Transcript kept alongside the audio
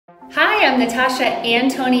Hi, I'm Natasha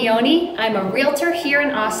Antonioni. I'm a realtor here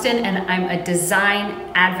in Austin and I'm a design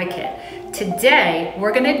advocate. Today,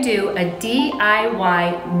 we're gonna do a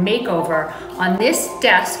DIY makeover on this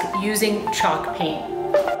desk using chalk paint.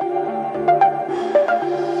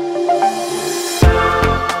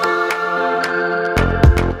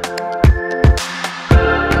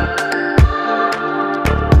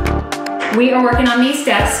 We are working on these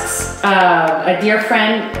desks. A dear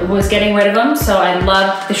friend was getting rid of them, so I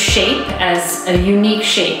loved the shape as a unique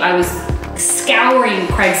shape. I was scouring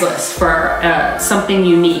Craigslist for something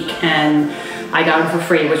unique, and I got them for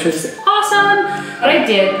free, which was awesome. What I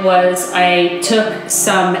did was I took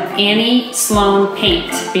some Annie Sloan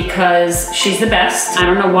Paint because she's the best. I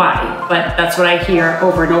don't know why, but that's what I hear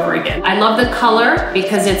over and over again. I love the color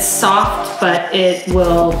because it's soft, but it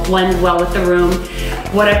will blend well with the room.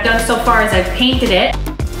 What I've done so far is I've painted it.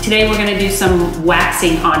 Today we're gonna do some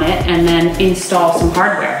waxing on it and then install some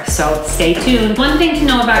hardware, so stay tuned. One thing to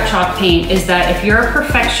know about chalk paint is that if you're a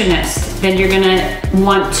perfectionist, then you're gonna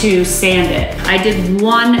want to sand it. I did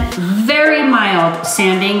one very mild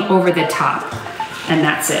sanding over the top, and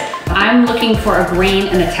that's it. I'm looking for a grain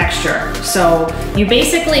and a texture. So you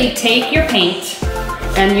basically take your paint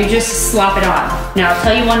and you just slop it on. Now, I'll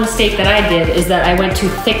tell you one mistake that I did is that I went too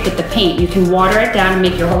thick with the paint. You can water it down and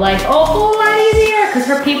make your whole life a whole lot easier because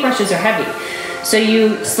her paintbrushes are heavy. So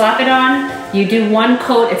you slop it on, you do one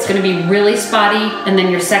coat, it's gonna be really spotty, and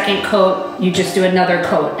then your second coat, you just do another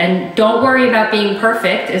coat. And don't worry about being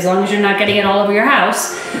perfect as long as you're not getting it all over your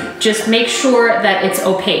house. Just make sure that it's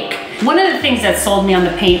opaque. One of the things that sold me on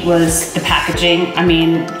the paint was the packaging. I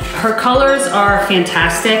mean, her colors are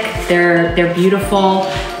fantastic. They're beautiful,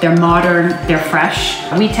 they're modern, they're fresh.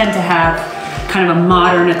 We tend to have kind of a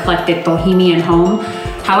modern, eclectic, bohemian home.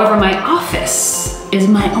 However, my office is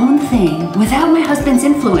my own thing without my husband's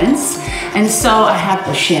influence. And so I have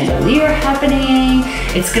the chandelier happening.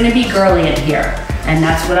 It's gonna be girly in here. And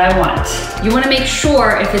that's what I want. You wanna make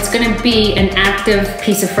sure if it's gonna be an active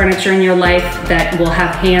piece of furniture in your life that will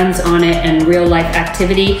have hands on it and real life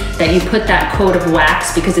activity, that you put that coat of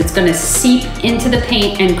wax because it's gonna seep into the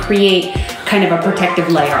paint and create kind of a protective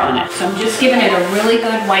layer on it. So I'm just giving it a really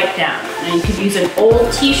good wipe down. Now you could use an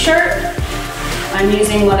old t-shirt. I'm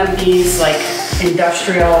using one of these like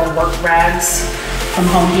industrial work rags from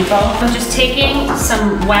Home Depot. I'm just taking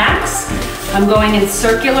some wax. I'm going in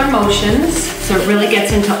circular motions so it really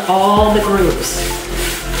gets into all the grooves.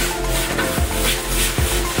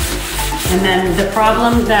 And then the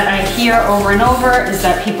problem that I hear over and over is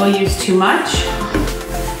that people use too much.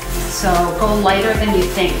 So go lighter than you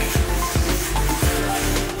think.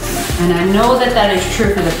 And I know that that is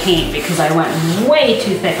true for the paint because I went way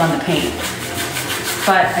too thick on the paint.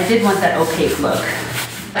 But I did want that opaque look.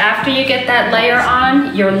 After you get that layer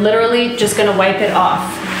on, you're literally just gonna wipe it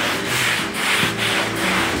off.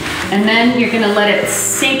 And then you're gonna let it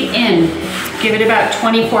sink in. Give it about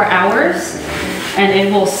 24 hours and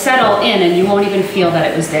it will settle in and you won't even feel that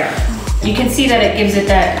it was there. You can see that it gives it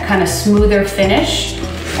that kind of smoother finish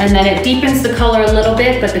and then it deepens the color a little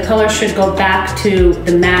bit, but the color should go back to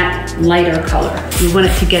the matte, lighter color. You want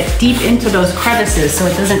it to get deep into those crevices so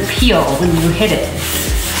it doesn't peel when you hit it.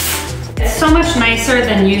 It's so much nicer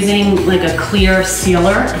than using like a clear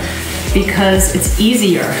sealer because it's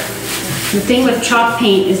easier. The thing with chalk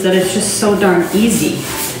paint is that it's just so darn easy.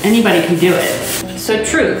 Anybody can do it. So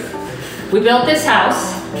truth, we built this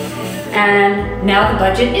house and now the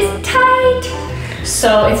budget is tight.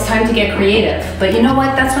 So it's time to get creative. But you know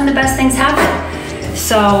what? That's when the best things happen.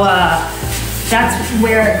 So that's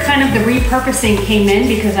where kind of the repurposing came in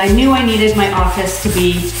because I knew I needed my office to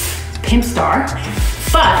be pimpstar,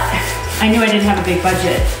 but I knew I didn't have a big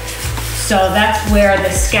budget. So that's where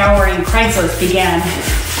the scouring Craigslist began.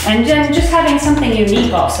 And then just having something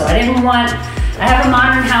unique also. I have a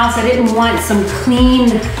modern house, I didn't want some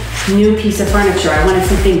clean, new piece of furniture. I wanted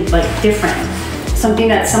something like different, something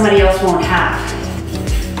that somebody else won't have.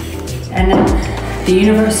 And then the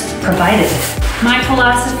universe provided it. My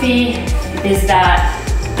philosophy is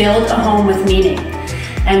that build a home with meaning.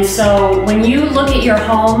 And so when you look at your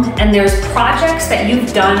home and there's projects that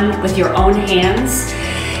you've done with your own hands,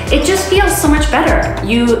 it just feels so much better.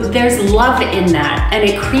 There's love in that, and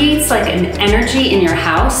it creates like an energy in your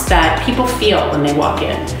house that people feel when they walk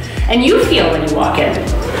in, and you feel when you walk in.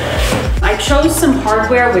 I chose some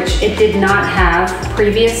hardware which it did not have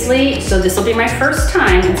previously, so this will be my first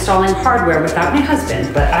time installing hardware without my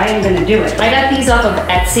husband, but I am gonna do it. I got these off of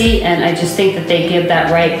Etsy, and I just think that they give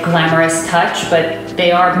that right glamorous touch, but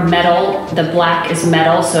they are metal. The black is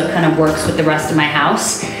metal, so it kind of works with the rest of my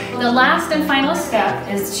house. The last and final step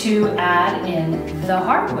is to add in the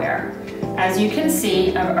hardware. As you can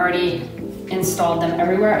see, I've already installed them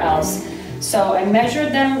everywhere else. So I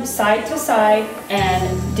measured them side to side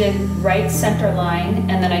and did right center line,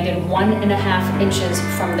 and then I did 1.5 inches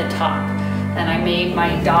from the top. And I made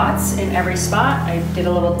my dots in every spot. I did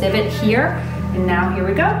a little divot here, and now here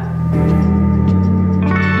we go.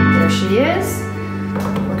 There she is.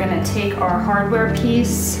 We're gonna take our hardware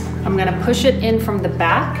piece. I'm gonna push it in from the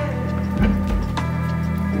back.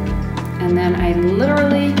 And then I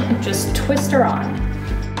literally just twist her on.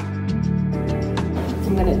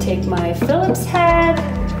 I'm gonna take my Phillips head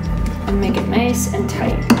and make it nice and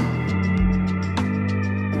tight.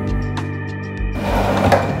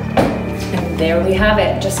 And there we have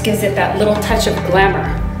it. Just gives it that little touch of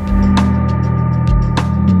glamour.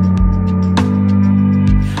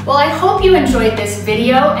 Well, I hope you enjoyed this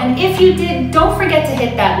video, and if you did, don't forget to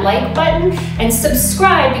hit that like button and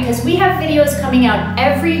subscribe because we have videos coming out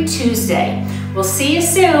every Tuesday. We'll see you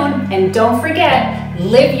soon, and don't forget,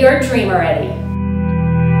 live your dream already.